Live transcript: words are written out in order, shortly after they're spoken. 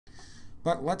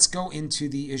But let's go into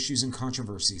the issues and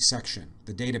controversies section,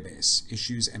 the database,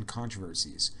 issues and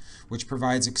controversies, which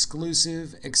provides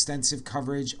exclusive, extensive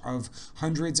coverage of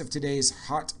hundreds of today's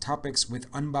hot topics with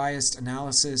unbiased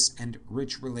analysis and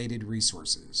rich related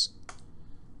resources.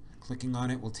 Clicking on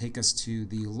it will take us to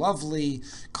the lovely,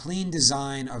 clean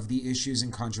design of the issues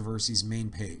and controversies main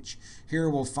page. Here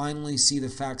we'll finally see the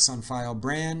Facts on File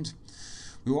brand.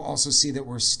 We will also see that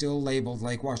we're still labeled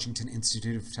Lake Washington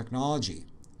Institute of Technology.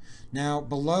 Now,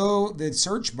 below the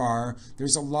search bar,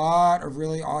 there's a lot of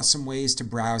really awesome ways to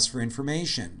browse for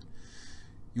information.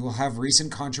 You will have recent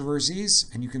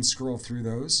controversies, and you can scroll through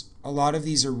those. A lot of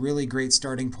these are really great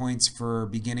starting points for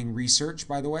beginning research,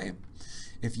 by the way.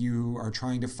 If you are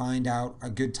trying to find out a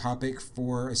good topic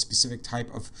for a specific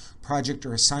type of project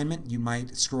or assignment, you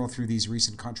might scroll through these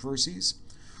recent controversies.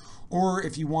 Or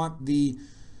if you want the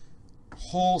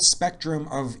whole spectrum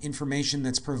of information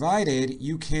that's provided,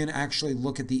 you can actually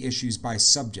look at the issues by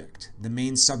subject. The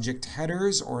main subject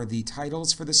headers or the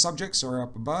titles for the subjects are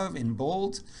up above in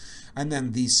bold, and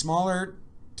then the smaller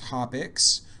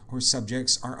topics or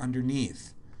subjects are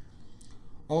underneath.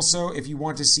 Also, if you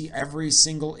want to see every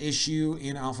single issue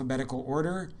in alphabetical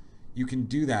order, you can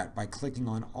do that by clicking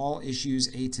on all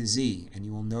issues A to Z, and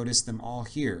you will notice them all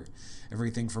here.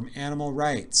 Everything from animal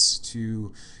rights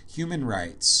to human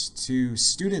rights to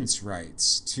students'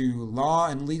 rights to law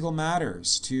and legal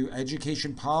matters to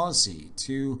education policy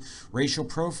to racial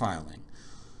profiling.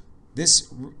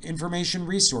 This information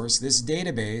resource, this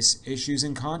database, Issues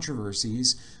and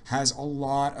Controversies, has a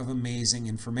lot of amazing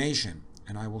information,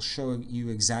 and I will show you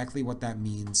exactly what that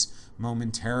means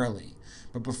momentarily.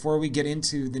 But before we get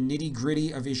into the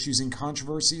nitty-gritty of Issues and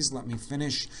Controversies, let me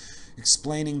finish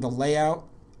explaining the layout.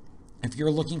 If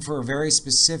you're looking for a very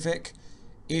specific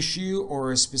issue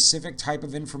or a specific type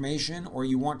of information, or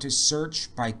you want to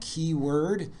search by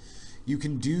keyword, you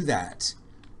can do that.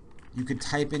 You could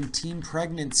type in teen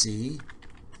pregnancy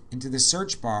into the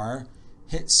search bar,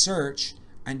 hit search,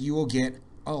 and you will get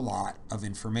a lot of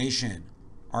information,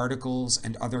 articles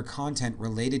and other content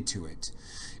related to it.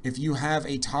 If you have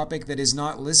a topic that is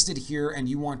not listed here and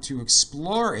you want to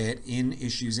explore it in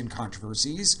Issues and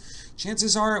Controversies,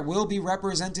 chances are it will be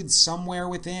represented somewhere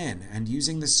within, and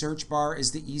using the search bar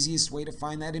is the easiest way to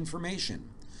find that information.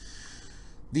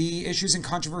 The Issues and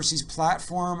Controversies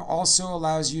platform also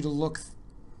allows you to look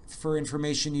for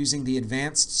information using the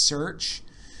advanced search,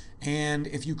 and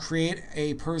if you create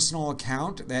a personal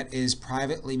account that is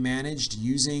privately managed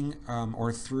using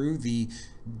or through the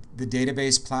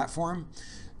database platform,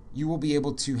 you will be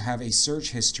able to have a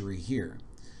search history here.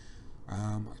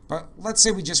 But let's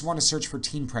say we just want to search for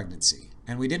teen pregnancy,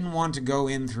 and we didn't want to go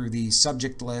in through the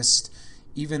subject list,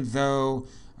 even though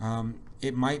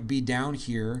it might be down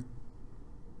here.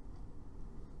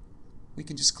 We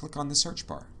can just click on the search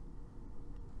bar.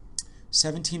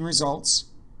 17 results,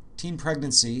 teen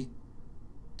pregnancy.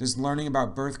 Does learning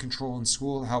about birth control in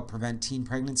school help prevent teen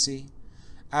pregnancy?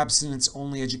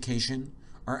 Abstinence-only education.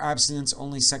 Are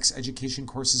abstinence-only sex education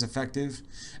courses effective?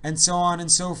 And so on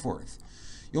and so forth.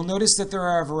 You'll notice that there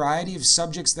are a variety of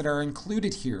subjects that are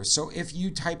included here. So if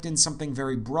you typed in something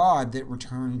very broad that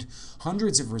returned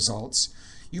hundreds of results,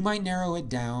 you might narrow it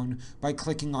down by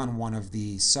clicking on one of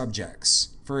the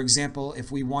subjects. For example,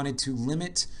 if we wanted to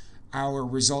limit our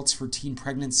results for teen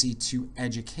pregnancy to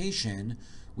education,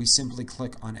 we simply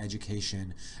click on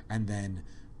education, and then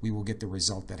we will get the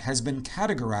result that has been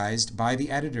categorized by the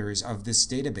editors of this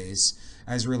database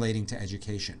as relating to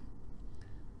education.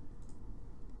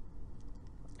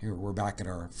 Here, we're back at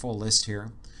our full list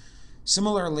here.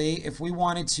 Similarly, if we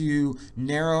wanted to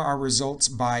narrow our results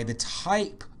by the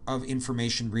type of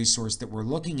information resource that we're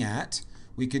looking at,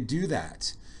 we could do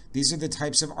that. These are the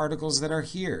types of articles that are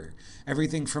here.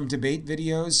 Everything from debate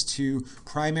videos to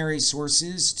primary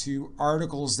sources to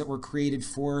articles that were created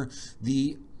for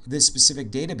this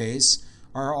specific database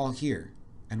are all here,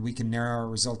 and we can narrow our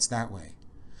results that way.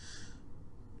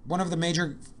 One of the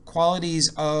major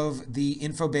qualities of the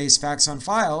Infobase Facts on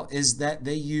File is that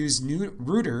they use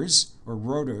Reuters, or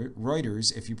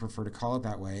Reuters if you prefer to call it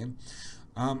that way,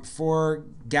 for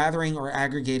gathering or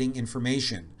aggregating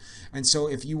information. And so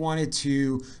if you wanted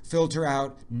to filter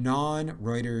out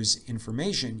non-Reuters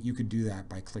information, you could do that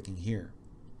by clicking here.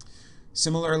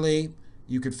 Similarly,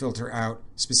 you could filter out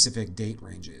specific date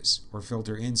ranges or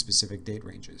filter in specific date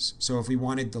ranges. So if we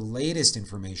wanted the latest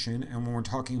information, and when we're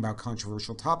talking about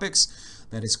controversial topics,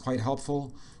 that is quite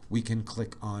helpful, we can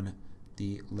click on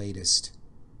the latest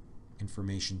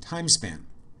information time span.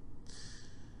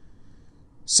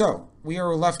 So we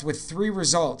are left with 3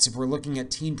 results if we're looking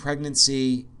at teen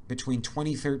pregnancy between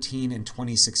 2013 and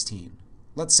 2016.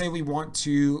 Let's say we want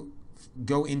to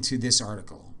go into this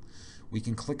article. We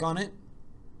can click on it,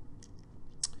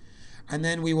 and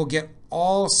then we will get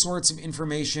all sorts of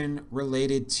information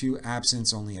related to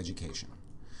absence-only education.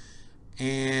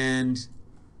 And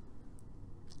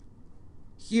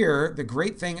here, the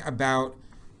great thing about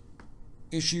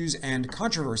issues and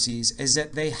controversies is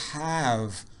that they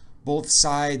have both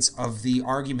sides of the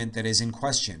argument that is in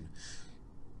question.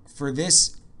 For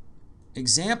this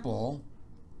example,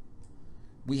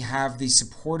 we have the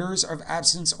supporters of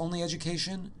absence-only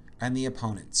education and the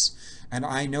opponents. And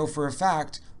I know for a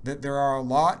fact that there are a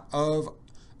lot of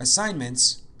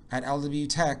assignments at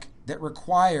LWTech that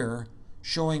require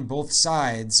showing both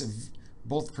sides of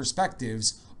both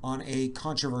perspectives on a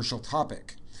controversial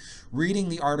topic. Reading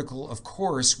the article, of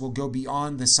course, will go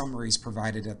beyond the summaries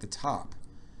provided at the top.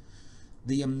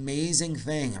 The amazing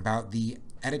thing about the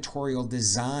editorial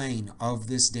design of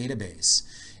this database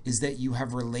is that you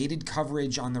have related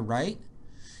coverage on the right.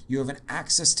 You have an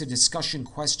access to discussion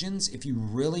questions if you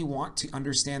really want to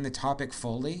understand the topic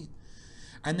fully.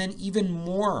 And then even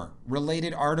more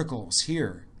related articles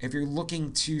here if you're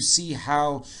looking to see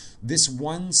how this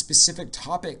one specific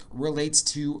topic relates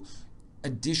to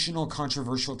additional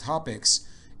controversial topics.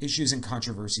 Issues and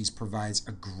Controversies provides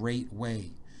a great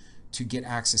way to get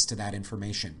access to that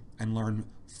information and learn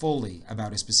fully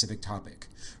about a specific topic.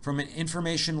 From an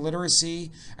information literacy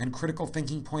and critical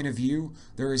thinking point of view,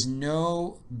 there is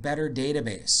no better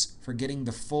database for getting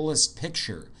the fullest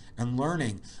picture and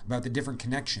learning about the different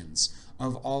connections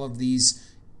of all of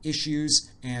these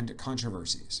issues and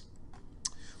controversies.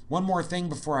 One more thing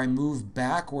before I move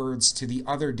backwards to the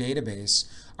other database,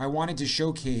 I wanted to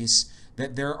showcase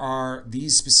that there are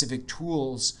these specific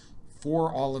tools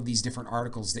for all of these different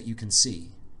articles that you can see.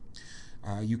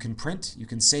 You can print, you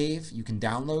can save, you can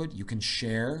download, you can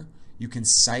share, you can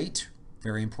cite,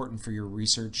 very important for your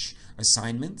research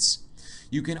assignments.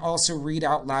 You can also read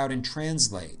out loud and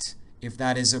translate if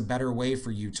that is a better way for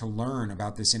you to learn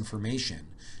about this information.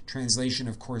 Translation,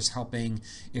 of course, helping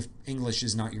if English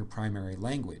is not your primary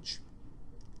language.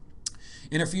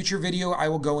 In a future video, I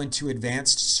will go into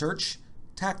advanced search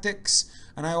tactics,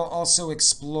 and I will also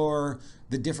explore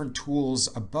the different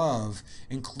tools above,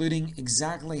 including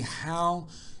exactly how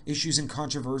Issues and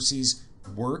Controversies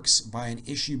works by an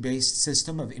issue-based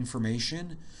system of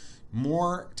information,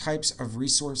 more types of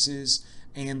resources,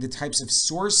 and the types of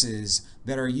sources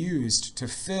that are used to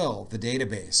fill the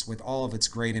database with all of its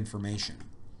great information.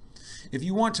 If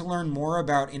you want to learn more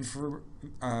about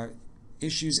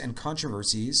Issues and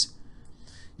Controversies,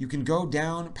 you can go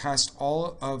down past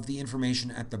all of the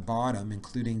information at the bottom,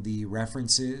 including the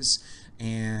references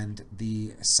and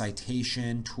the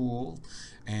citation tool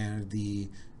and the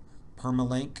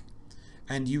permalink,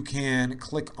 and you can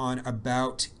click on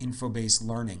About Infobase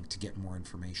Learning to get more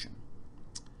information.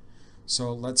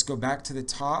 So let's go back to the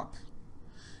top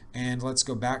and let's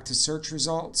go back to search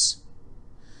results.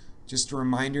 Just a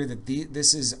reminder that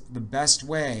this is the best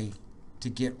way to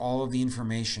get all of the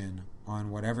information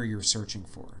on whatever you're searching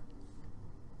for.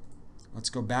 Let's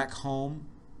go back home.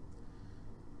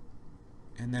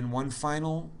 And then one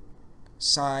final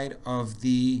side of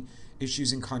the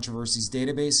Issues and Controversies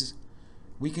database,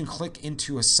 we can click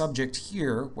into a subject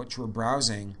here, which we're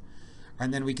browsing,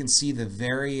 and then we can see the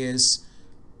various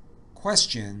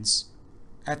questions,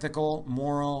 ethical,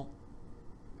 moral,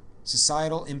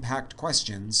 societal impact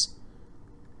questions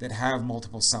that have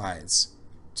multiple sides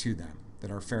to them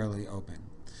that are fairly open.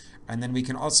 And then we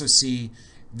can also see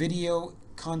video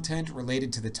content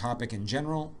related to the topic in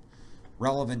general,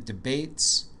 relevant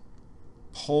debates,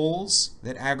 polls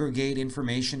that aggregate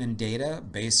information and data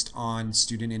based on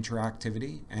student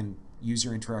interactivity and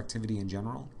user interactivity in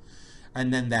general,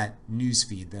 and then that news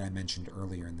feed that I mentioned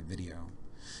earlier in the video.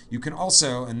 You can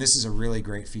also, and this is a really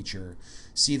great feature,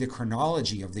 see the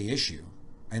chronology of the issue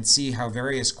and see how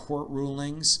various court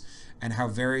rulings and how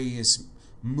various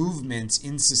movements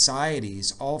in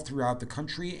societies all throughout the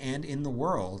country and in the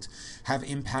world have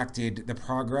impacted the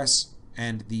progress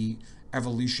and the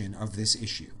evolution of this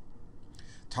issue.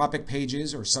 Topic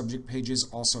pages or subject pages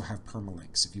also have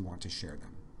permalinks if you want to share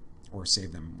them or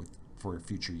save them for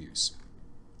future use.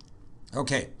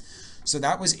 Okay, so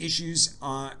that was Issues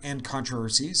and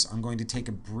Controversies. I'm going to take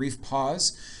a brief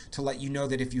pause to let you know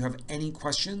that if you have any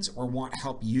questions or want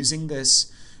help using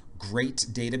this great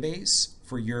database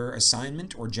for your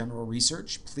assignment or general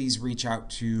research, please reach out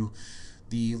to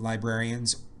the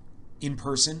librarians in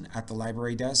person at the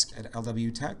library desk at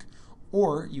LWTech,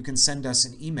 or you can send us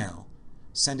an email.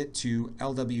 Send it to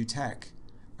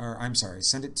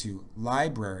send it to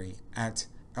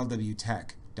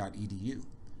library@lwtech.edu.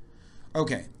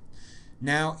 Okay,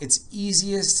 Now it's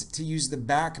easiest to use the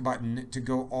back button to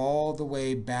go all the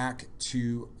way back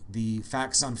to the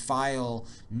Facts on File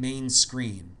main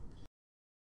screen.